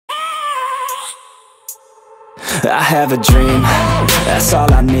I have a dream, that's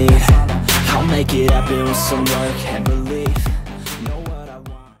all I need. I'll make it happen with some work and belief. Know what I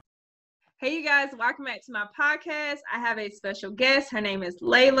want. Hey you guys, welcome back to my podcast. I have a special guest. Her name is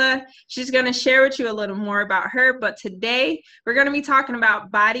Laila. She's going to share with you a little more about her, but today we're going to be talking about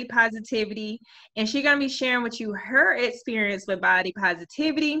body positivity, and she's going to be sharing with you her experience with body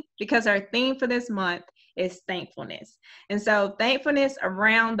positivity because our theme for this month is thankfulness. And so thankfulness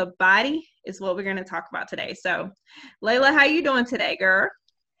around the body is what we're going to talk about today. So Laila, how you doing today, girl?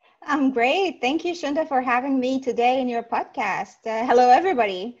 I'm great. Thank you, Shunda, for having me today in your podcast. Hello,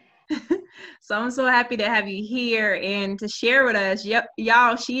 everybody. So I'm so happy to have you here and to share with us. Yep,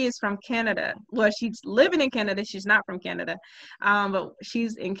 y'all, she is from Canada. Well, she's living in Canada. She's not from Canada, but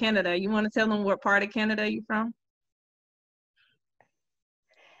she's in Canada. You want to tell them what part of Canada you're from?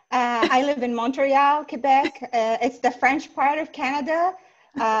 I live in Montreal, Quebec. It's the French part of Canada.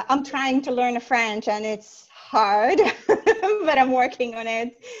 I'm trying to learn French and it's hard, but I'm working on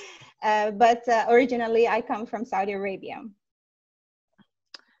it. But originally I come from Saudi Arabia.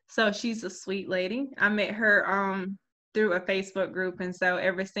 So she's a sweet lady. I met her through a Facebook group, and so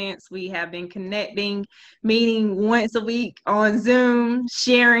ever since we have been connecting, meeting once a week on Zoom,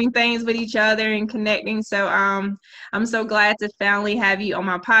 sharing things with each other and connecting. So I'm so glad to finally have you on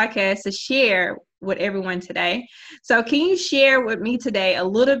my podcast to share with everyone today. So can you share with me today a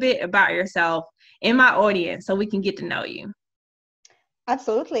little bit about yourself and my audience so we can get to know you?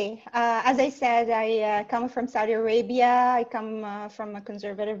 Absolutely. As I said, I come from Saudi Arabia. I come from a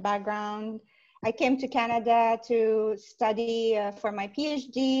conservative background. I came to Canada to study for my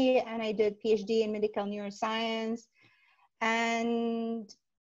PhD, and I did PhD in medical neuroscience. And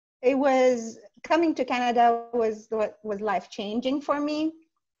it was coming to Canada was life-changing for me.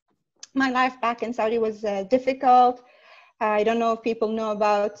 My life back in Saudi was difficult. I don't know if people know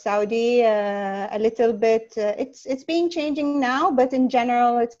about Saudi a little bit. It's been changing now, but in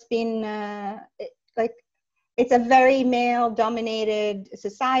general, it's been it's a very male-dominated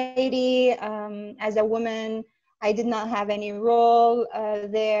society. As a woman, I did not have any role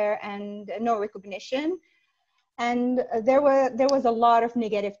there and no recognition. And there was a lot of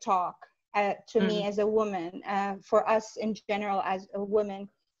negative talk to me as a woman, for us in general as a woman.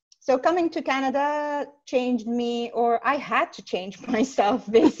 So coming to Canada changed me, or I had to change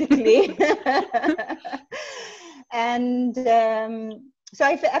myself, basically. And so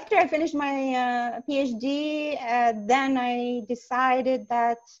after I finished my PhD, then I decided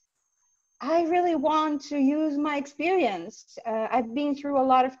that I really want to use my experience. I've been through a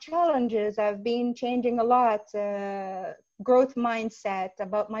lot of challenges. I've been changing a lot, growth mindset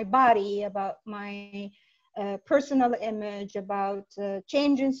about my body, about my personal image, about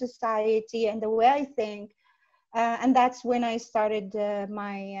change in society and the way I think. And that's when I started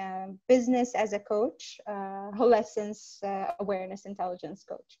my business as a coach, Whole Essence Awareness Intelligence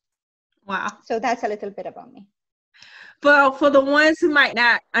Coach. Wow. So that's a little bit about me. Well, for the ones who might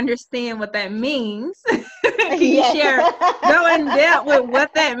not understand what that means, can you share, go in depth with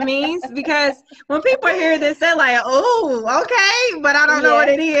what that means? Because when people hear this, they're like, oh, okay, but I don't know what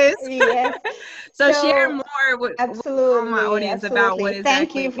it is. Yes. So share more with my audience about what exactly.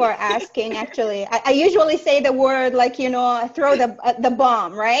 Thank you for asking. Actually, I usually say the word like, throw the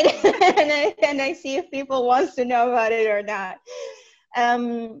bomb, right? and I see if people wants to know about it or not.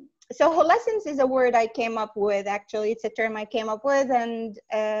 So Whole Essence is a word I came up with. Actually, it's a term I came up with, and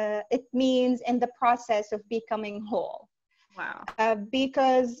it means in the process of becoming whole. Wow.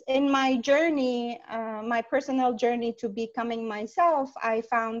 Because in my journey, my personal journey to becoming myself, I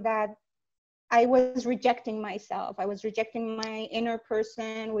found that I was rejecting myself. I was rejecting my inner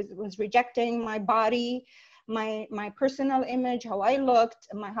person, was rejecting my body, my personal image, how I looked,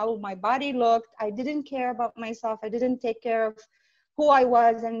 how my body looked. I didn't care about myself. I didn't take care of who I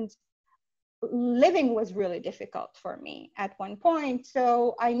was, and living was really difficult for me at one point.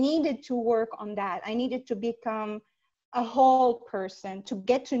 So I needed to work on that. I needed to become a whole person, to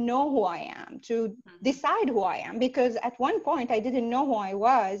get to know who I am, to decide who I am. Because at one point I didn't know who I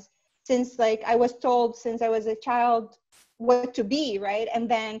was, since I was told since I was a child what to be, right? And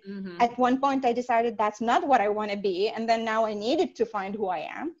then at one point I decided that's not what I want to be. And then now I needed to find who I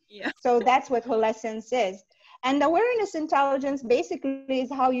am. Yeah. So that's what Whole Essence is. And awareness intelligence basically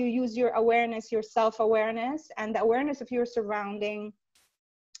is how you use your awareness, your self-awareness, and the awareness of your surrounding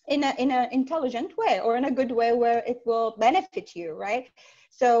in an intelligent way, or in a good way where it will benefit you, right?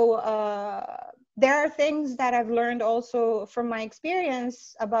 So there are things that I've learned also from my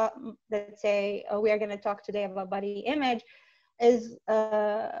experience about, let's say, we are going to talk today about body image, is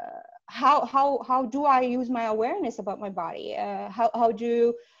how do I use my awareness about my body? How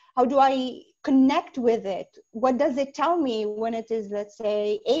do I connect with it. What does it tell me when it is, let's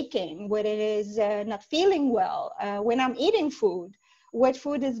say, aching, when it is not feeling well, when I'm eating food, what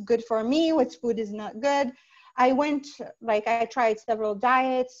food is good for me, what food is not good. I tried several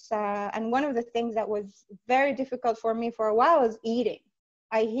diets, and one of the things that was very difficult for me for a while was eating.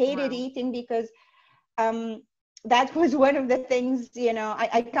 I hated eating because that was one of the things,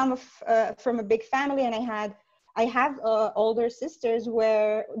 I come from a big family, and I have older sisters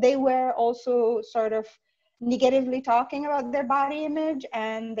where they were also sort of negatively talking about their body image,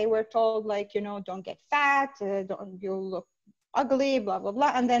 and they were told, like, don't get fat, you'll look ugly, blah, blah,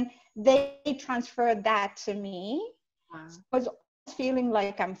 blah. And then they transferred that to me. Wow. I was feeling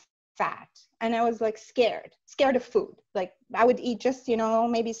like I'm fat, and I was like scared of food. Like I would eat just,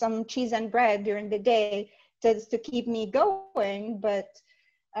 maybe some cheese and bread during the day just to keep me going. But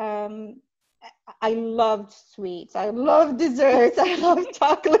I loved sweets. I love desserts. I love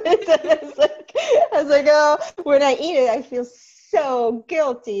chocolate. And I was like, oh, when I eat it, I feel so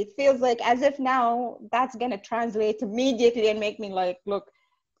guilty. It feels like as if now that's going to translate immediately and make me like look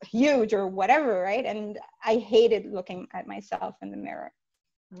huge or whatever, right? And I hated looking at myself in the mirror.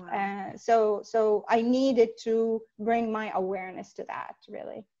 Wow. So I needed to bring my awareness to that,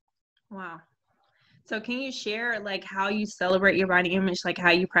 really. Wow. So can you share like how you celebrate your body image, like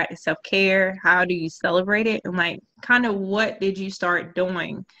how you practice self-care? How do you celebrate it? And like kind of what did you start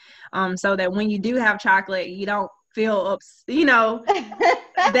doing so that when you do have chocolate, you don't feel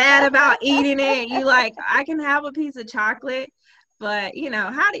bad about eating it? You like, I can have a piece of chocolate, but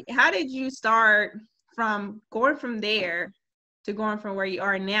how did you start from going from there to going from where you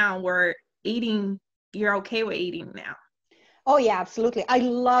are now, where you're okay with eating now? Oh yeah, absolutely. I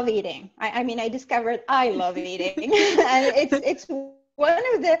love eating. I mean, I discovered I love eating, and it's one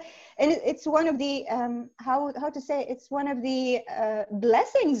of the how to say, it's one of the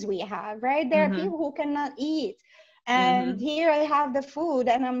blessings we have, right? There are people who cannot eat, and here I have the food,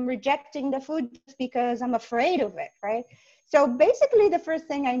 and I'm rejecting the food just because I'm afraid of it, right? So basically, the first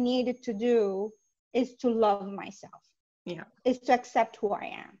thing I needed to do is to love myself. Yeah, is to accept who I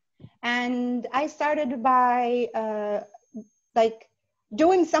am, and I started by like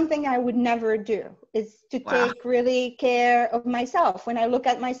doing something I would never do, is to take really care of myself. When I look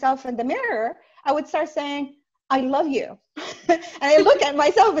at myself in the mirror, I would start saying, I love you. And I look at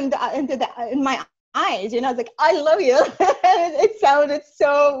myself in my eyes, I was like, I love you. It sounded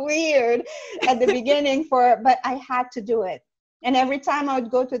so weird at the beginning but I had to do it. And every time I would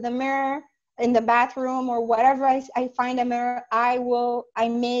go to the mirror in the bathroom or whatever, I find a mirror, I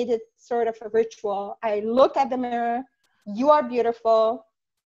made it sort of a ritual. I look at the mirror. You are beautiful.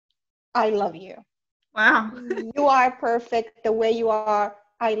 I love you. Wow. You are perfect the way you are.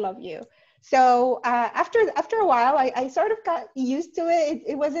 I love you. So after a while, I sort of got used to it.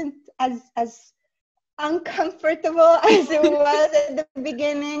 It wasn't as uncomfortable as it was at the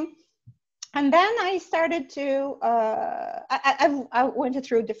beginning. And then I started to, I went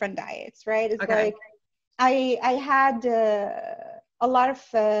through different diets, right? It's like I had a lot of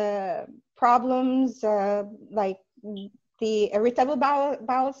problems, like the irritable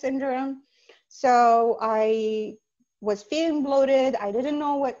bowel syndrome. So I was feeling bloated. I didn't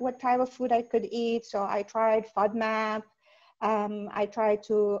know what type of food I could eat. So I tried FODMAP. I tried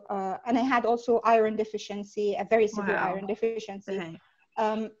to, and I had also iron deficiency, a very severe iron deficiency.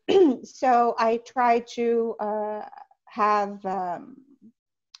 So I tried to have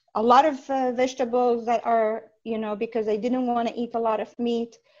a lot of vegetables that are, because I didn't want to eat a lot of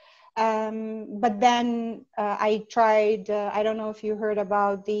meat. But then I tried, I don't know if you heard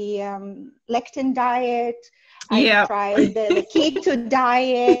about the lectin diet. I tried the keto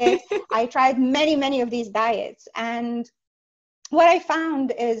diet. I tried many of these diets. And what I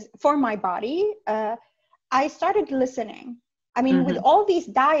found is, for my body, I started listening. I mean, with all these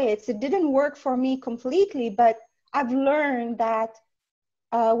diets, it didn't work for me completely, but I've learned that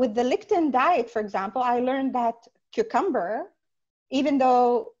with the lectin diet, for example, I learned that cucumber, even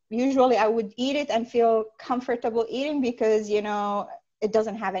though usually I would eat it and feel comfortable eating because, it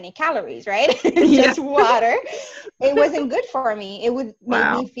doesn't have any calories, right? It's just water. It wasn't good for me. It would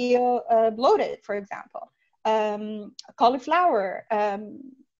make me feel bloated, for example. Cauliflower,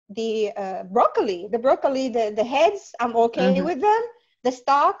 the broccoli, the heads, I'm okay with them. The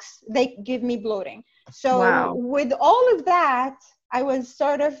stalks, they give me bloating. So with all of that, I was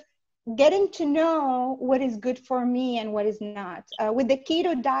sort of getting to know what is good for me and what is not. With the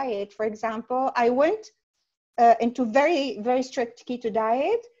keto diet, for example, I went into very, very strict keto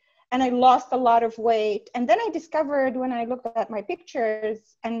diet, and I lost a lot of weight. And then I discovered, when I looked at my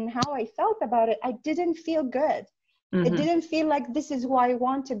pictures and how I felt about it, I didn't feel good. It didn't feel like this is who I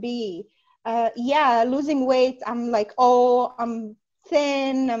want to be. yeah, losing weight, I'm like, oh, I'm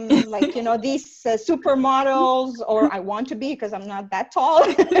thin, I'm like, you know, these supermodels, or I want to be because I'm not that tall.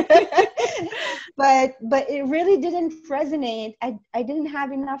 But it really didn't resonate. I didn't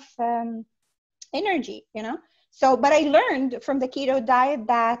have enough energy, you know. So, but I learned from the keto diet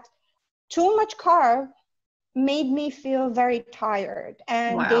that too much carb made me feel very tired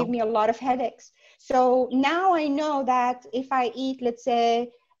and Wow. gave me a lot of headaches. So now I know that if I eat, let's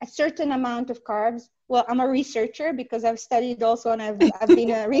say, a certain amount of carbs, well, I'm a researcher because I've studied also, and I've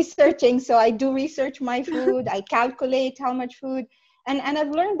been researching. So I do research my food. I calculate how much food, and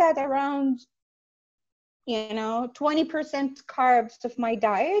I've learned that around, you know, 20% carbs of my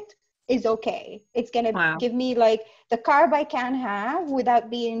diet is okay. It's gonna Wow. give me like the carb I can have without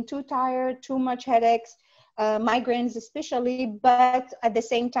being too tired, too much headaches, migraines especially, but at the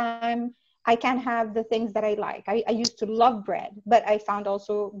same time, I can have the things that I like. I used to love bread, but I found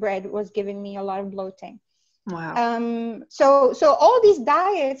also bread was giving me a lot of bloating. Wow. So all these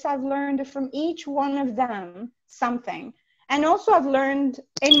diets, I've learned from each one of them something. And also I've learned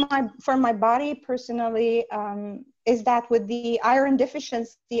for my body personally, is that with the iron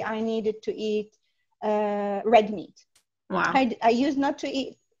deficiency, I needed to eat red meat. Wow. I used not to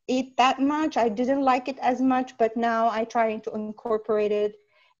eat that much. I didn't like it as much, but now I try to incorporate it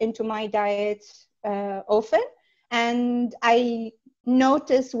into my diet often. And I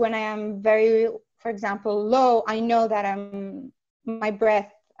notice when I am very, for example, low, I know that my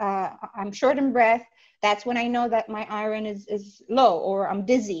breath, I'm short in breath. That's when I know that my iron is low, or I'm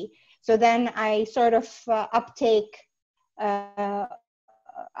dizzy. So then I sort of uptake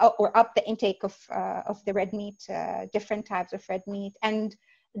or up the intake of the red meat, different types of red meat, and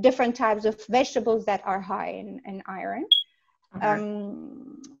different types of vegetables that are high in iron. Okay.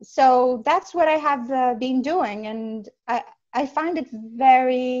 So that's what I have been doing, and I find it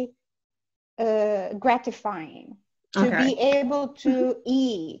very gratifying to Okay. be able to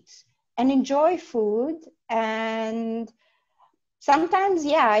eat and enjoy food. And sometimes,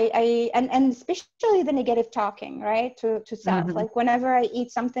 yeah, and especially the negative talking, right, to self. Mhm. Like whenever I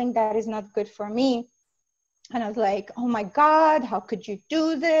eat something that is not good for me, and I was like, oh my God, how could you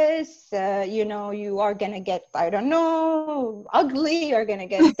do this? You know, you are going to get, I don't know, ugly, you're going to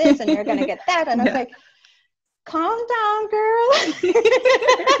get this, and you're going to get that. And I was Yeah. like, calm down, girl.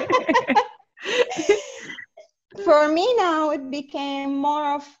 For me now, it became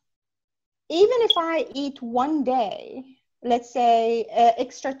more of, even if I eat one day, let's say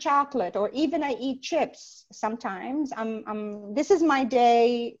extra chocolate, or even I eat chips sometimes, this is my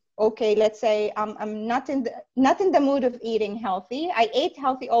day. Okay, let's say I'm not in the mood of eating healthy. I ate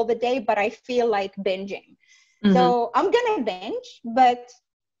healthy all the day, but I feel like binging. Mhm. So I'm gonna binge, but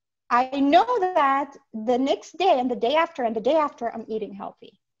I know that the next day and the day after and the day after, I'm eating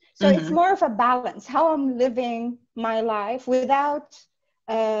healthy. So it's Mhm. more of a balance, how I'm living my life without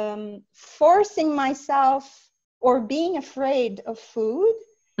forcing myself or being afraid of food,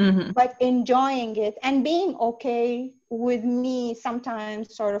 Mhm. but enjoying it and being okay with me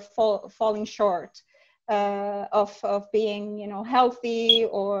sometimes sort of falling short of being, you know, healthy,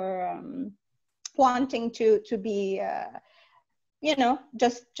 or wanting to be you know,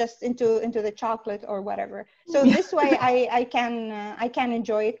 just into the chocolate or whatever. So this way I can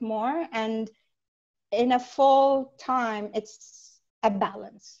enjoy it more, and in a full time, it's a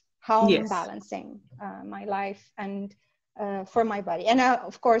balance, how I'm Yes. balancing my life and for my body. And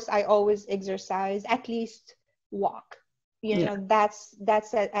of course, I always exercise, at least walk. You Yeah. know, that's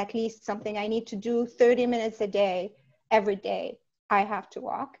at least something I need to do. 30 minutes a day, every day, I have to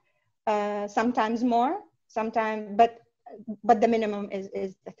walk. Sometimes more, sometimes, but the minimum is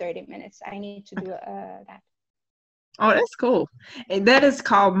the 30 minutes. I need to do that. Oh, that's cool. And that is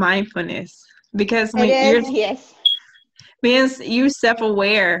called mindfulness, because It when you're is, yes. being you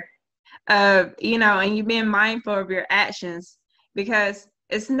self-aware of, you know, and you being mindful of your actions, because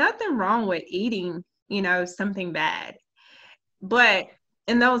it's nothing wrong with eating, you know, something bad, but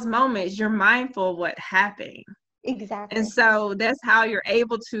in those moments you're mindful of what happened. And Exactly. so that's how you're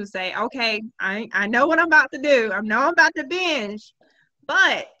able to say, okay, I know what I'm about to do. I know I'm about to binge,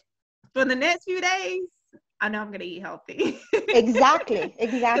 but for the next few days, I know I'm going to eat healthy. Exactly.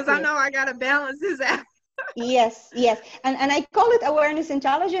 Because I Exactly. know I got to balance this out. Yes, yes. And I call it awareness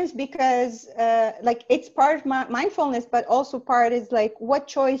intelligence because like it's part of my mindfulness, but also part is like what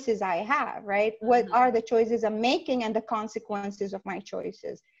choices I have, right? What are the choices I'm making and the consequences of my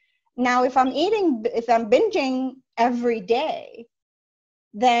choices. Now, if I'm binging every day,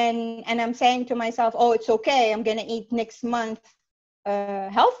 then, and I'm saying to myself, oh, it's okay, I'm going to eat next month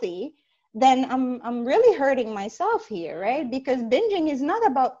healthy, then I'm really hurting myself here, right? Because binging is not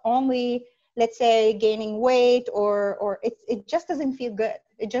about only, let's say, gaining weight, or it just doesn't feel good.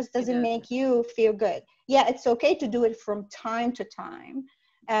 It just doesn't make you feel good. Yeah, it's okay to do it from time to time,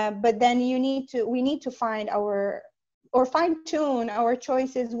 but then we need to find or fine tune our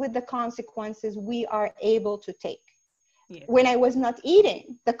choices with the consequences we are able to take. Yeah. When I was not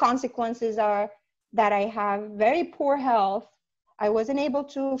eating, the consequences are that I have very poor health. I wasn't able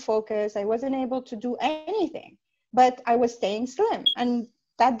to focus. I wasn't able to do anything, but I was staying slim, and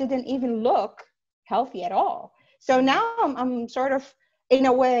that didn't even look healthy at all. So now I'm sort of, in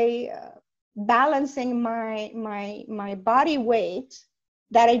a way, balancing my body weight,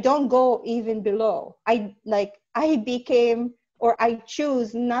 that I don't go even below. I became, or I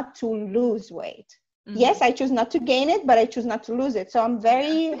choose not to lose weight. Yes, I choose not to gain it, but I choose not to lose it. So I'm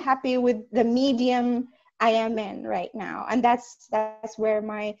very happy with the medium I am in right now. And that's where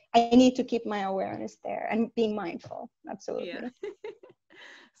I need to keep my awareness there and being mindful. Absolutely. Yeah.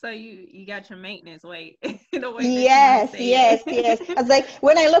 So you got your maintenance weight in a way. Yes. I was like,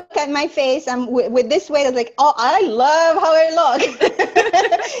 when I look at my face, I'm with this weight, I was like, oh, I love how I look.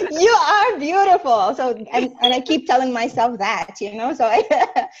 You are beautiful. So, and I keep telling myself that, so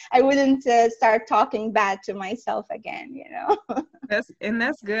I wouldn't start talking bad to myself again,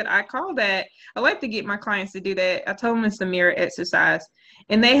 That's good. I like to get my clients to do that. I told them it's the mirror exercise,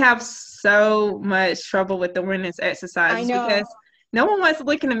 and they have so much trouble with the awareness exercise because no one wants to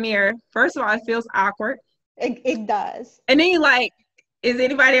look in the mirror. First of all, it feels awkward. It does. And then you're like, is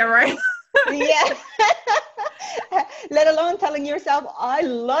anybody all right? Yeah. Let alone telling yourself, I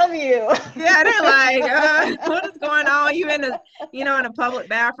love you. Yeah, they're like, what is going on? You in a public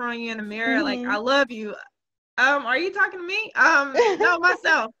bathroom, you in the mirror, like, I love you. Are you talking to me? No,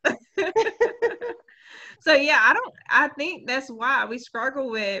 myself. So yeah, I think that's why we struggle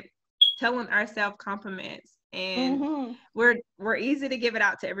with telling ourselves compliments. And we're easy to give it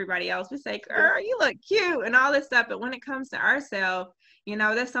out to everybody else. We say, girl, you look cute and all this stuff. But when it comes to ourselves,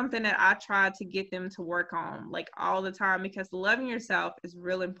 that's something that I try to get them to work on, like, all the time, because loving yourself is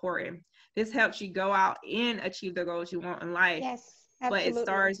real important. This helps you go out and achieve the goals you want in life. Yes, absolutely. But it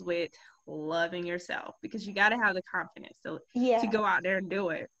starts with loving yourself, because you got to have the confidence to go out there and do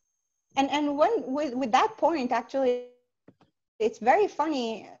it. And with that point, actually, it's very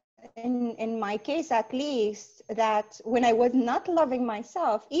funny, in my case at least, that when I was not loving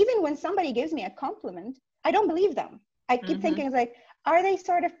myself, even when somebody gives me a compliment, I don't believe them. I keep thinking, like, are they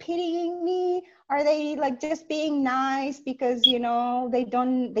sort of pitying me? Are they like just being nice because they don't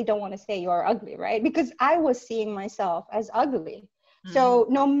want to say you're ugly, right? Because I was seeing myself as ugly. So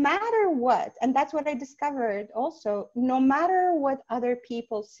no matter what, and that's what I discovered also, no matter what other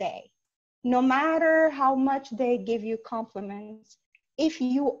people say, no matter how much they give you compliments, if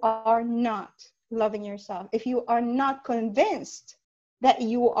you are not loving yourself, if you are not convinced that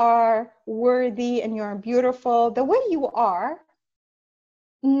you are worthy and you're beautiful the way you are,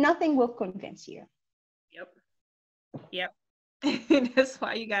 nothing will convince you. Yep. That's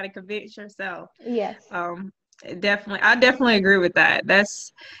why you got to convince yourself. Yes. I definitely agree with that.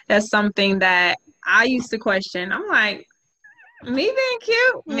 That's something that I used to question. I'm like, me being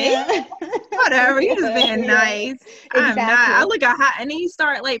cute, me, whatever. You just being nice. Exactly. I'm not. I look at hot, and then you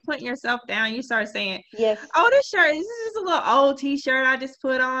start like putting yourself down. You start saying, yes, oh, this shirt, this is just a little old T-shirt I just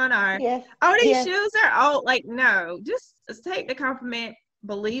put on, or oh, these shoes are old. Like, no, just take the compliment,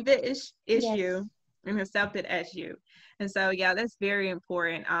 believe it is you, and accept it as you. And so, yeah, that's very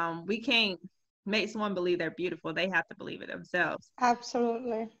important. We can't make someone believe they're beautiful. They have to believe it themselves.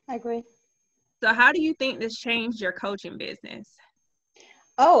 Absolutely. I agree. So how do you think this changed your coaching business?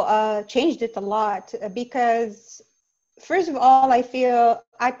 Changed it a lot, because first of all,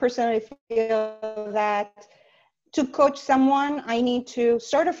 I personally feel that to coach someone, I need to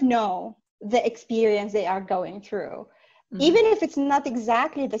sort of know the experience they are going through. Even if it's not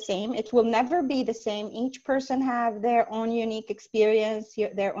exactly the same, it will never be the same. Each person have their own unique experience,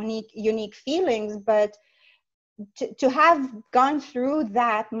 their own unique feelings, but to have gone through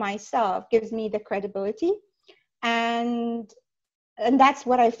that myself gives me the credibility. And that's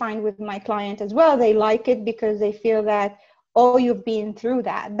what I find with my client as well. They like it because they feel that, oh, you've been through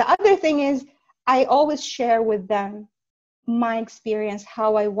that. The other thing is, I always share with them my experience,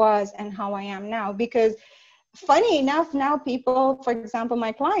 how I was and how I am now, because funny enough, now people, for example,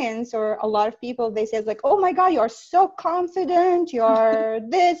 my clients or a lot of people, they say like, oh my God, you're so confident, you're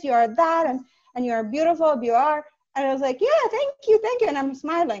this, you're that, and you're beautiful, you are. And I was like, yeah, thank you. And I'm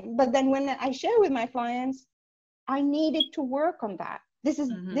smiling. But then when I share with my clients, I needed to work on that. This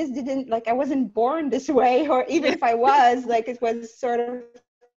didn't, like, I wasn't born this way, or even if I was, like, it was sort of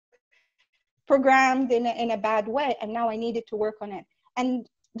programmed in a bad way, and now I needed to work on it. And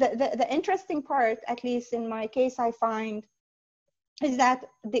the interesting part, at least in my case, I find is that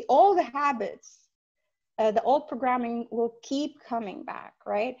all the habits, the old programming will keep coming back,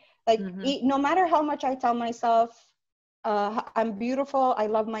 right? Like no matter how much I tell myself I'm beautiful, I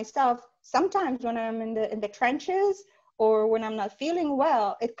love myself, sometimes when I'm in the trenches or when I'm not feeling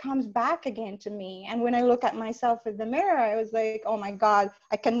well, it comes back again to me. And when I look at myself in the mirror, I was like, oh my God,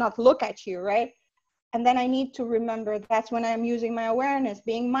 I cannot look at you, right? And then I need to remember, that's when I'm using my awareness,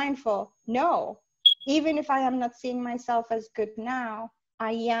 being mindful. No, even if I am not seeing myself as good now,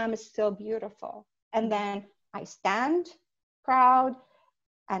 I am still beautiful. And then I stand proud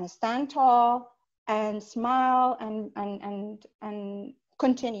and stand tall and smile and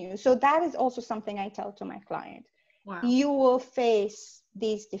continue. So that is also something I tell to my client. Wow. You will face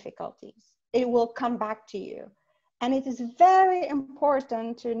these difficulties. It will come back to you. And it is very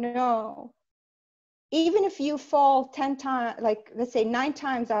important to know, even if you fall 10 times, like let's say 9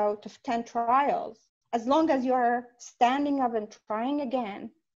 times out of 10 trials, as long as you're standing up and trying again,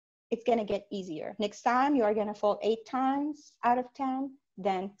 it's going to get easier. Next time you are going to fall 8 times out of 10,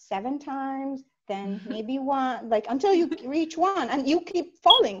 then 7 times, then maybe 1, like until you reach 1, and you keep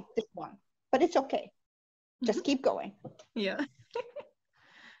falling this one, but it's okay. Just keep going. Yeah.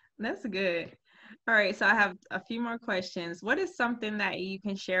 That's good. All right. So I have a few more questions. What is something that you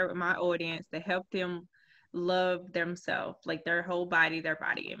can share with my audience to help them love themselves, like their whole body, their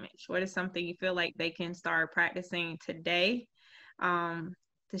body image? What is something you feel like they can start practicing today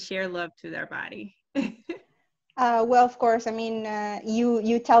to share love to their body? Well, of course, I mean,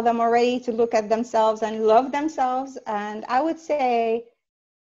 you tell them already to look at themselves and love themselves. And I would say,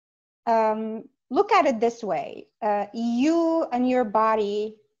 look at it this way. You and your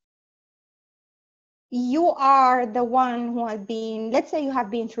body, you are the one who has been, let's say you have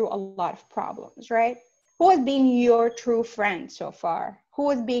been through a lot of problems, right? Who has been your true friend so far? Who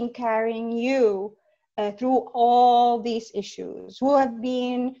has been carrying you through all these issues? Who have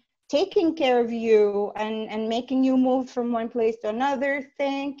been taking care of you and making you move from one place to another,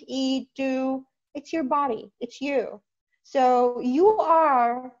 think, eat, do? It's your body, it's you. So you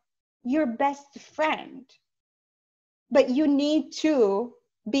are your best friend, but you need to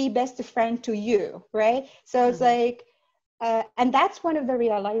be best friend to you, right? So it's like, and that's one of the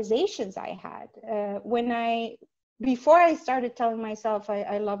realizations I had before I started telling myself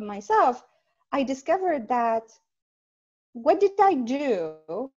I love myself. I discovered that, what did I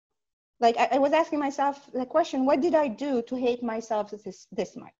do? Like I was asking myself the question, what did I do to hate myself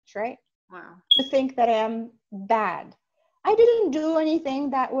this much, right? Wow. To think that I am bad. I didn't do anything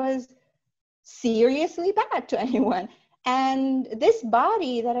that was seriously bad to anyone. And this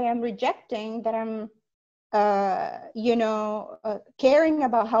body that I am rejecting, that I'm, caring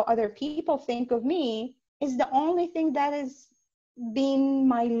about how other people think of me, is the only thing that is being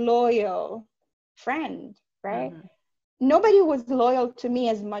my loyal friend, right? Nobody was loyal to me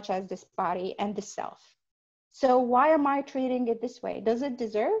as much as this body and the self. So why am I treating it this way? Does it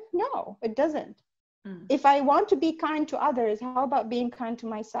deserve? No, it doesn't. If I want to be kind to others, how about being kind to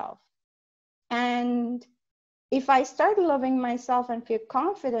myself? And if I start loving myself and feel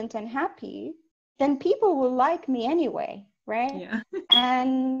confident and happy, then people will like me anyway, right? Yeah.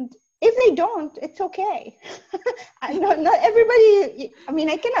 And if they don't, it's okay. Not everybody, I mean,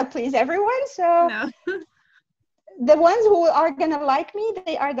 I cannot please everyone. So No. the ones who are going to like me,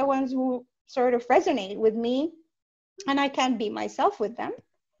 they are the ones who sort of resonate with me, and I can be myself with them.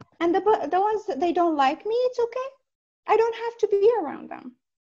 And the ones that they don't like me, it's okay. I don't have to be around them.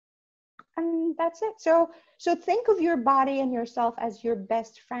 And that's it. So think of your body and yourself as your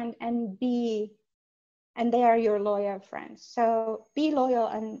best friend, and they are your loyal friends. So be loyal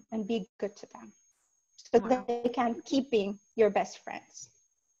and be good to them, so that they can keep being your best friends.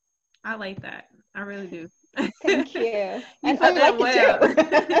 I like that. I really do. Thank you. You put that well.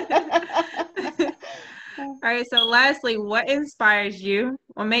 All right. So lastly, what inspires you?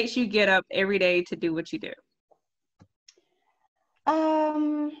 What makes you get up every day to do what you do?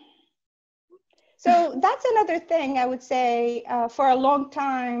 So that's another thing I would say. For a long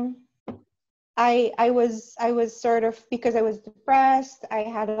time, I was sort of, because I was depressed, I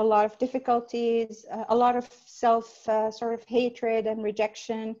had a lot of difficulties, a lot of self sort of hatred and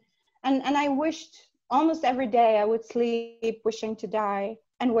rejection. And I wished almost every day I would sleep wishing to die,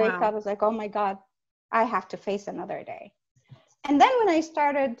 and wake up, I was like, oh my God, I have to face another day. And then when I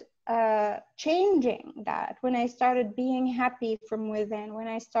started changing that, when I started being happy from within, when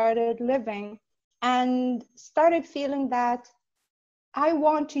I started living and started feeling that I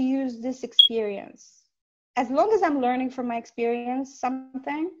want to use this experience, as long as I'm learning from my experience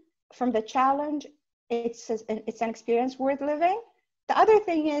something, from the challenge, it's an experience worth living. The other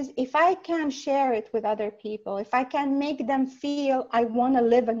thing is, if I can share it with other people, if I can make them feel I want to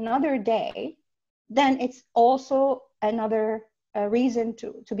live another day, then it's also another reason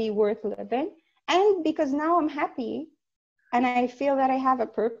to be worth living. And because now I'm happy and I feel that I have a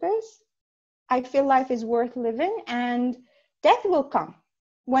purpose, I feel life is worth living, and death will come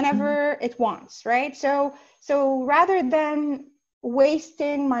whenever it wants, right? So rather than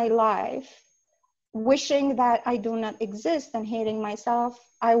wasting my life wishing that I do not exist and hating myself,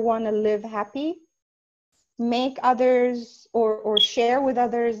 I want to live happy, make others or share with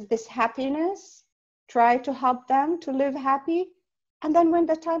others this happiness, try to help them to live happy. And then when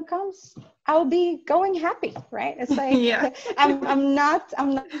the time comes, I'll be going happy, right? It's like, Yeah. I'm not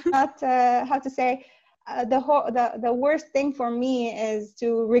how to say, the worst thing for me is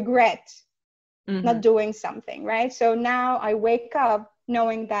to regret not doing something, right? So now I wake up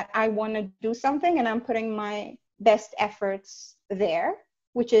knowing that I want to do something, and I'm putting my best efforts there,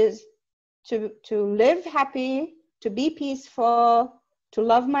 which is to live happy, to be peaceful, to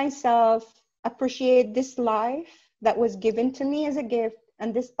love myself, appreciate this life that was given to me as a gift,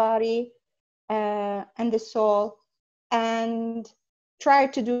 and this body and the soul, and try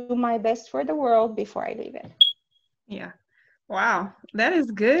to do my best for the world before I leave it. Yeah. Wow, that is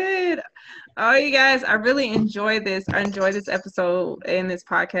good. Oh, you guys, I really enjoyed this. I enjoyed this episode and this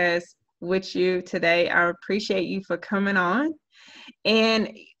podcast with you today. I appreciate you for coming on.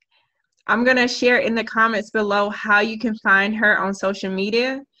 And I'm going to share in the comments below how you can find her on social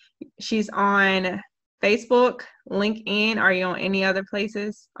media. She's on Facebook, LinkedIn. Are you on any other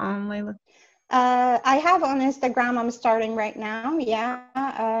places, Laila? I have on Instagram. I'm starting right now. Yeah,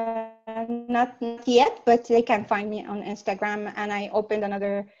 not yet, but they can find me on Instagram. And I opened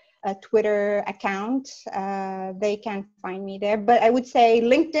another Twitter account. They can find me there. But I would say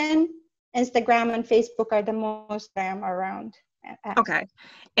LinkedIn, Instagram, and Facebook are the most I am around. Okay.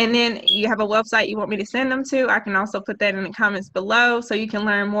 And then you have a website you want me to send them to. I can also put that in the comments below so you can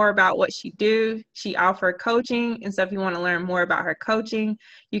learn more about what she do. She offers coaching. And so if you want to learn more about her coaching,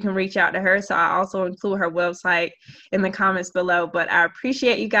 you can reach out to her. So I also include her website in the comments below. But I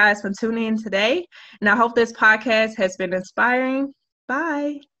appreciate you guys for tuning in today. And I hope this podcast has been inspiring.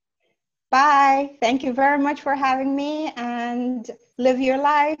 Bye. Bye. Thank you very much for having me, and live your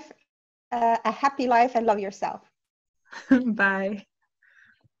life, a happy life, and love yourself. Bye.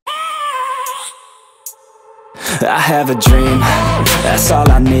 I have a dream, that's all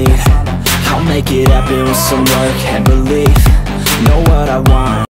I need. I'll make it happen with some work and belief. Know what I want.